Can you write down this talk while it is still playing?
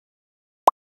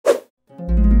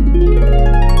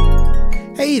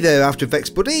Hey there After Effects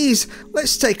buddies,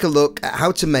 let's take a look at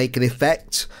how to make an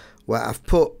effect where I've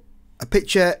put a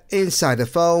picture inside a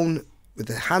phone with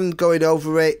a hand going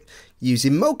over it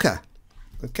using Mocha.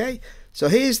 Okay, so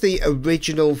here's the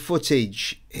original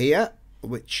footage here,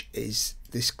 which is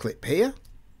this clip here.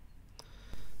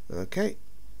 Okay,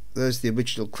 there's the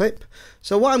original clip.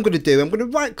 So what I'm going to do, I'm going to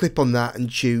right click on that and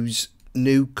choose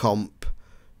New Comp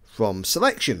from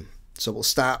Selection. So we'll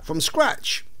start from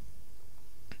scratch.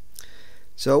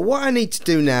 So what I need to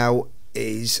do now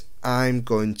is I'm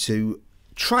going to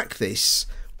track this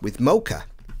with Mocha.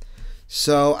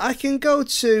 So I can go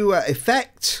to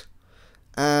Effect,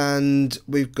 and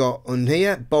we've got on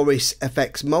here Boris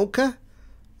FX Mocha,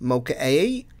 Mocha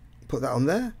AE, put that on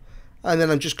there, and then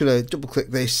I'm just going to double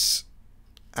click this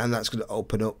and that's going to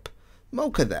open up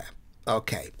Mocha there.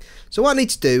 Okay, so what I need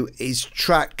to do is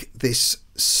track this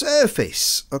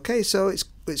surface. Okay, so it's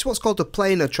what's called a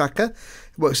planar tracker.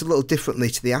 It works a little differently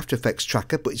to the After Effects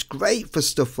tracker, but it's great for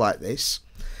stuff like this.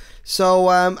 So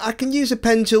I can use a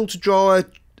pen tool to draw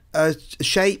a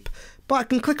shape, but I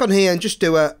can click on here and just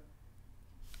do a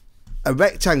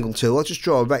rectangle tool. I'll just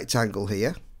draw a rectangle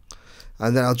here,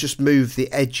 and then I'll just move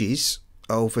the edges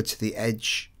over to the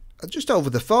edge, just over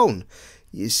the phone.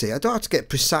 You see, I don't have to get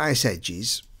precise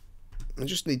edges. I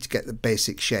just need to get the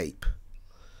basic shape.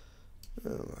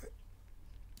 All right.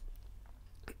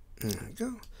 There we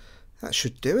go. That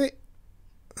should do it.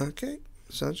 Okay,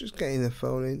 so I'm just getting the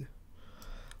phone in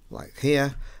like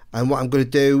here, and what I'm going to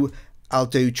do, I'll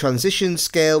do transition,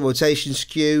 scale, rotation,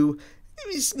 skew.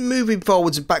 It's moving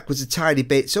forwards and backwards a tiny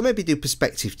bit, so maybe do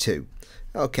perspective too.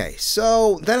 Okay,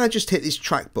 so then I just hit this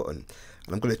track button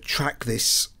and I'm going to track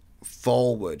this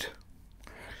forward.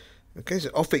 Okay, so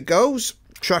off it goes,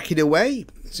 tracking away.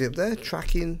 See up there,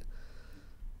 tracking.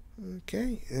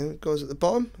 Okay, and it goes at the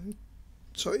bottom.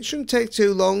 So it shouldn't take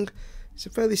too long. It's a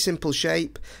fairly simple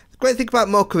shape. The great thing about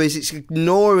Mocha is it's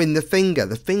ignoring the finger.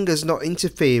 The finger's not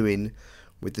interfering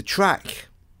with the track,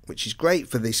 which is great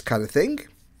for this kind of thing.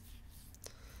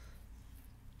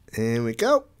 Here we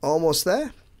go, almost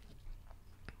there.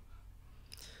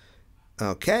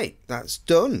 Okay, that's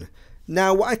done.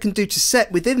 Now what I can do to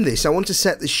set within this, I want to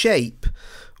set the shape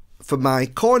for my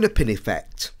corner pin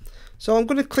effect. So I'm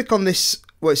going to click on this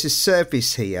where it says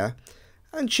surface here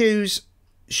and choose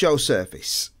show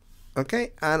surface.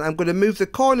 Okay, and I'm going to move the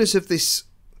corners of this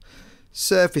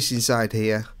surface inside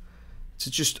here to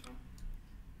just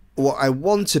what I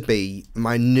want to be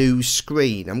my new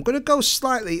screen. I'm going to go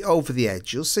slightly over the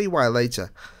edge. You'll see why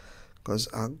later, because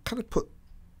I'll kind of put,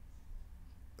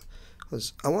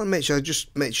 because I want to make sure I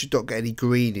don't get any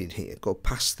green in here. Go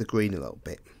past the green a little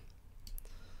bit.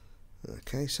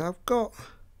 Okay, so I've got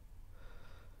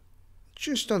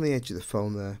just on the edge of the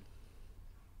phone there.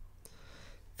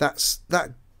 That's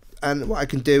that. And what I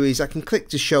can do is I can click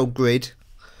to show grid.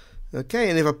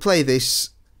 Okay, and if I play this,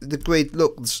 the grid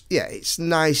looks, yeah, it's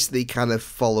nicely kind of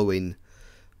following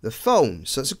the phone.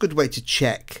 So it's a good way to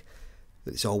check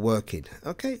that it's all working.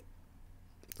 Okay,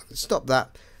 I can stop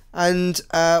that. And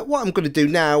what I'm going to do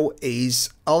now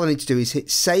is, all I need to do is hit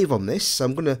save on this. So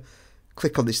I'm going to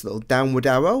click on this little downward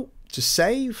arrow to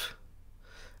save.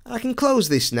 I can close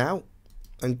this now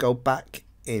and go back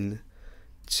in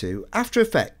to After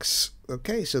Effects.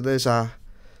 Okay, so there's our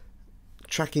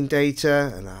tracking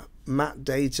data and our map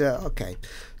data. Okay,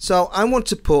 so I want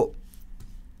to put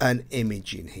an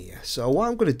image in here. So what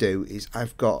I'm going to do is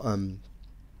I've got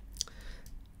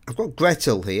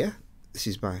Gretel here. This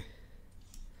is my,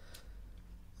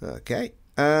 okay,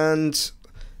 and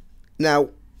now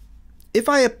if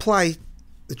I apply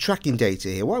the tracking data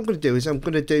here, what I'm going to do is I'm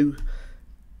going to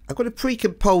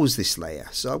pre-compose this layer.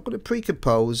 So I'm going to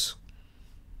pre-compose.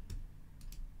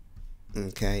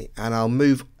 Okay, and I'll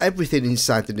move everything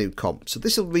inside the new comp. So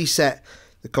this will reset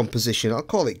the composition. I'll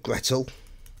call it Gretel.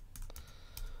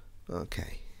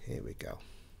 Okay, here we go.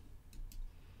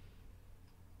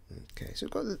 Okay, so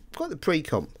I've got the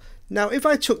pre-comp. Now if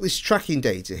I took this tracking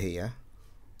data here,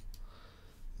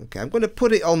 okay, I'm going to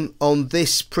put it on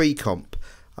this pre-comp,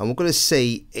 and we're going to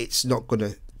see it's not going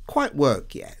to quite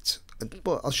work yet,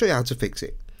 but I'll show you how to fix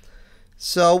it.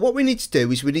 So what we need to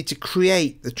do is we need to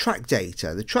create the track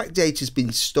data. The track data has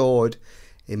been stored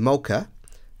in Mocha,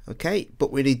 okay,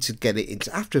 but we need to get it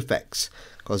into After Effects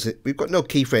because we've got no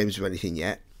keyframes or anything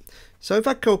yet. So if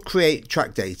I go create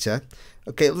track data,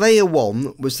 okay, layer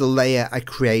 1 was the layer I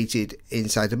created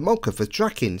inside of Mocha for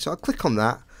tracking. So I'll click on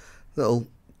that little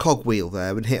cogwheel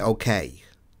there and hit OK.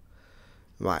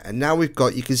 Right, and now we've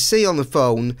got, you can see on the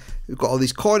phone, we've got all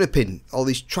these corner pin, all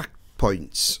these track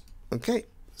points. Okay,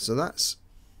 so that's,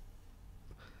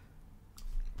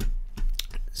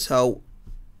 so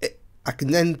I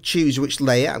can then choose which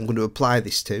layer I'm going to apply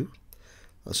this to.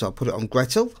 So I'll put it on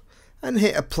Gretel and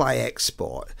hit apply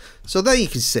export. So there you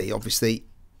can see, obviously,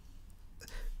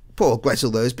 poor Gretel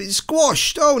there has been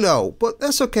squashed. Oh no, but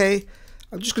that's okay.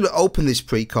 I'm just going to open this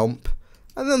pre-comp,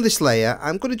 and on this layer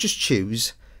I'm going to just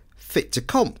choose fit to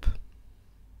comp.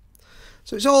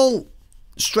 So it's all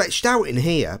stretched out in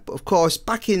here, but of course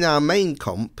back in our main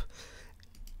comp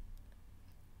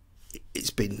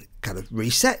it's been kind of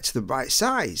reset to the right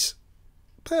size.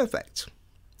 Perfect.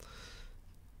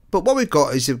 But what we've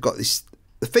got is we've got this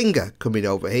the finger coming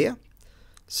over here.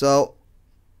 So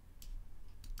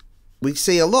we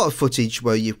see a lot of footage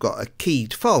where you've got a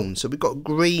keyed phone, so we've got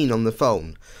green on the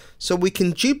phone. So we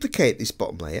can duplicate this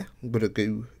bottom layer. I'm going to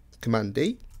do Command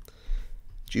D,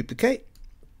 duplicate,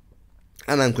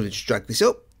 and I'm going to just drag this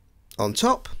up on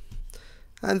top,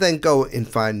 and then go and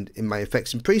find in my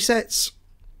effects and presets.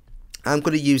 I'm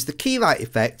going to use the key light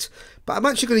effect, but I'm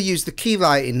actually going to use the key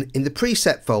light in the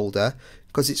preset folder,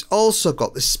 because it's also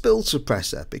got the spill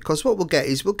suppressor. Because what we'll get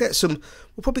is we'll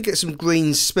probably get some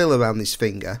green spill around this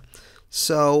finger.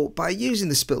 So by using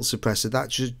the spill suppressor,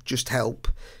 that should just help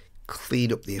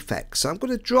clean up the effect. So I'm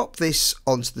going to drop this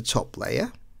onto the top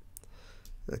layer,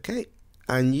 okay,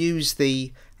 and use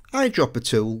the eyedropper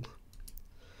tool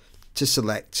to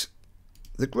select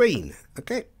the green.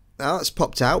 Okay, now that's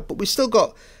popped out, but we've still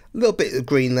got a little bit of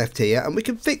green left here, and we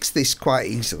can fix this quite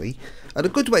easily. And a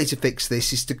good way to fix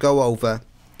this is to go over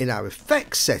in our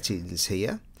effects settings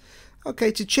here,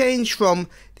 okay, to change from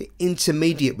the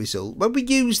intermediate result. When we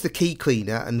use the key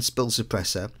cleaner and spill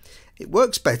suppressor, it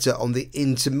works better on the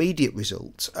intermediate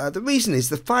result. The reason is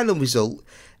the final result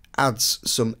adds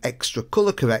some extra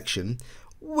color correction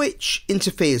which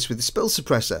interferes with the spill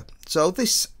suppressor. So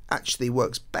this actually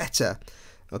works better.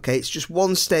 Okay, it's just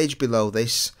one stage below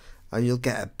this and you'll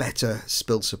get a better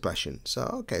spill suppression. So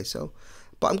okay,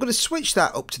 but I'm going to switch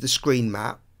that up to the screen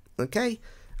map, okay,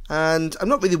 and I'm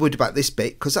not really worried about this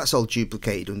bit because that's all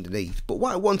duplicated underneath. But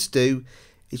what I want to do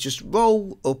is just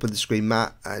roll open the screen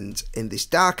map, and in this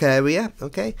dark area,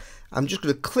 okay, I'm just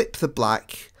going to clip the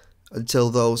black until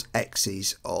those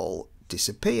X's all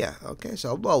disappear. Okay, so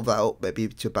I'll roll that up maybe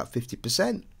to about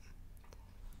 50%.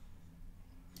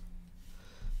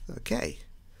 Okay,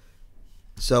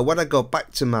 so when I go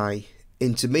back to my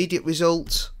intermediate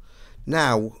result,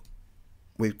 now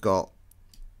we've got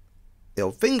the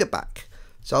old finger back.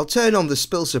 So I'll turn on the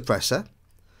spill suppressor,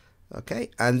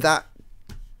 okay, and that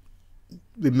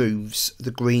removes the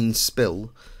green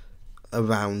spill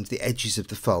around the edges of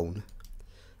the phone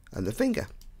and the finger.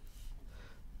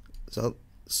 So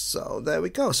there we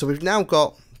go. So we've now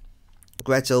got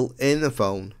Gretel in the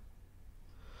phone.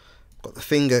 Got the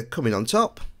finger coming on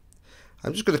top.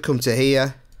 I'm just going to come to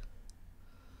here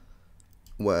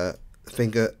where the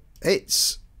finger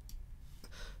hits.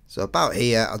 So about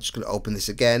here, I'm just going to open this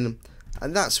again,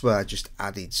 and that's where I just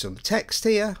added some text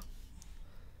here.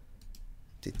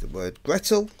 Did the word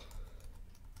Gretel.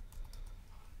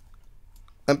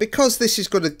 And because this is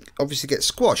going to obviously get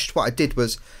squashed, what I did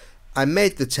was I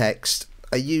made the text,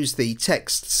 I used the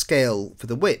text scale for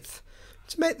the width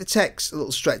to make the text a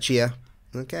little stretchier,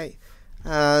 okay,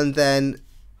 and then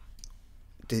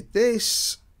did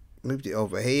this, moved it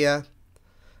over here,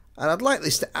 and I'd like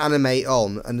this to animate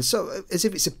on, and so as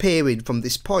if it's appearing from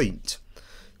this point.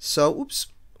 So oops,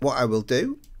 what I will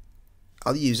do,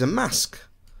 I'll use a mask.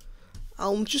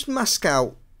 I'll just mask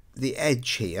out the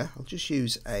edge here. I'll just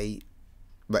use a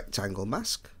rectangle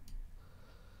mask.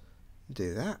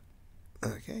 Do that.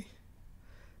 Okay.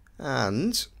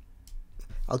 And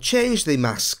I'll change the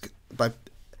mask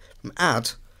from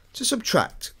add to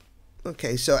subtract.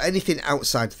 Okay, so anything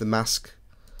outside of the mask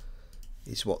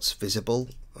is what's visible.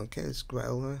 Okay, let's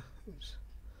Gretel there.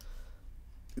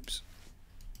 Oops.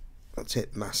 Let's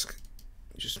hit mask.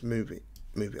 Just move it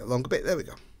along a bit. There we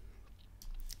go.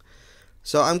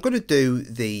 So I'm going to do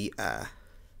the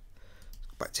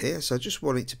back to here. So I just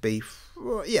want it to be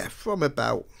from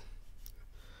about.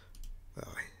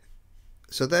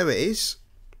 So there it is.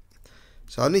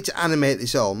 So I need to animate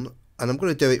this on, and I'm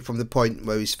going to do it from the point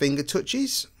where his finger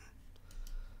touches.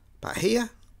 About here.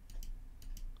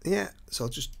 Yeah. So I'll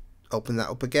just open that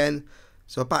up again.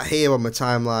 So about here on my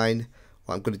timeline,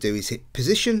 what I'm going to do is hit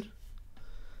position,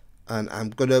 and I'm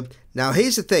going to, now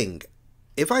here's the thing,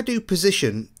 if I do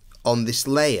position on this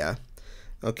layer,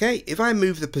 okay, if I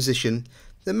move the position,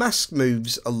 the mask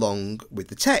moves along with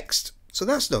the text, so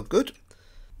that's not good.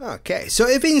 Okay, so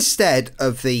if instead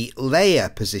of the layer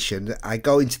position I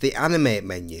go into the animate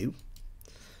menu,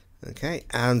 okay,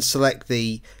 and select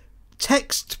the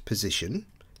text position,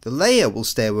 the layer will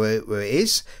stay where it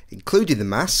is, including the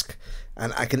mask,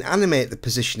 and I can animate the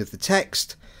position of the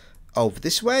text over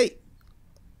this way,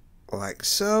 like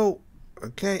so.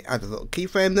 Okay, add a little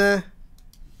keyframe there,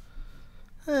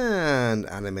 and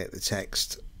animate the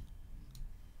text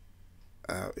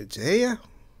out into here.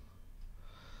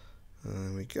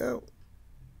 There we go.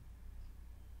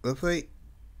 Lovely.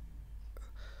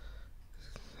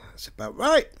 That's about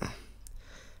right.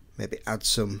 Maybe add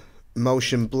some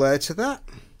motion blur to that.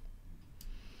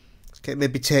 Okay,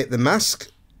 maybe take the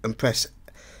mask and press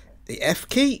the F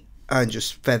key and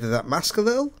just feather that mask a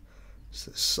little.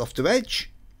 So softer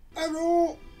edge.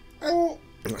 Hello. Hello.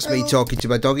 That's me talking to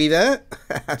my doggy there.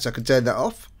 So I can turn that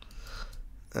off.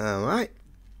 Alright.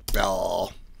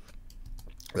 Oh,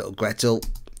 little Gretel.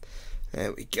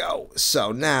 There we go.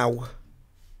 So now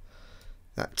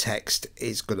that text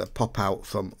is going to pop out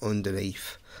from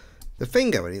underneath the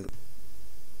finger.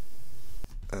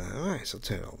 Alright, so I'll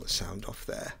turn all the sound off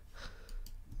there.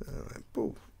 Alright,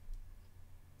 boom.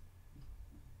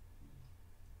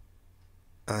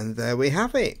 And there we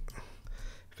have it.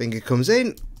 Finger comes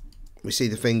in. We see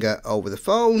the finger over the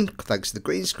phone, thanks to the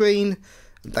green screen.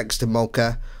 And thanks to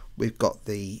Mocha, we've got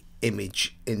the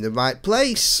image in the right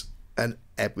place. And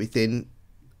everything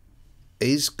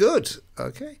is good.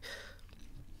 Okay.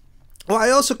 What I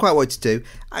also quite wanted to do,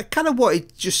 I kind of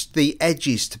wanted just the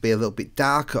edges to be a little bit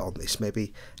darker on this,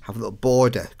 maybe have a little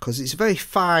border, because it's a very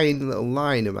fine little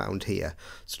line around here.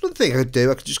 So another thing I could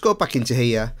do, I could just go back into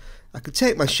here, I could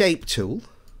take my shape tool,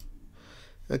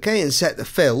 okay, and set the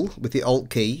fill with the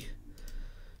Alt key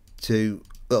to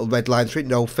little red line through it,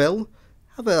 no fill,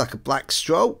 have like a black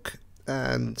stroke,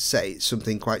 and say it's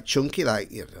something quite chunky,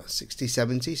 like 60,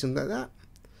 70, something like that.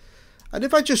 And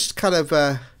if I just kind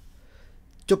of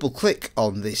double click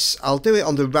on this, I'll do it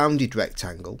on the rounded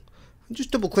rectangle, and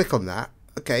just double click on that.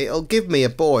 Okay, it'll give me a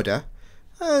border,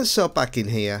 and so back in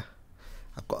here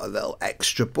I've got a little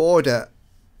extra border.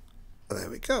 There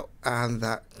we go, and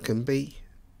that can be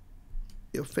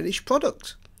your finished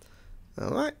product.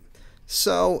 Alright,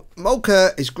 so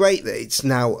Mocha is great that it's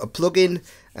now a plugin.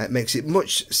 It makes it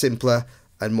much simpler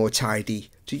and more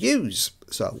tidy to use.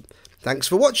 So thanks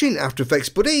for watching After Effects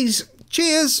Buddies.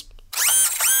 Cheers.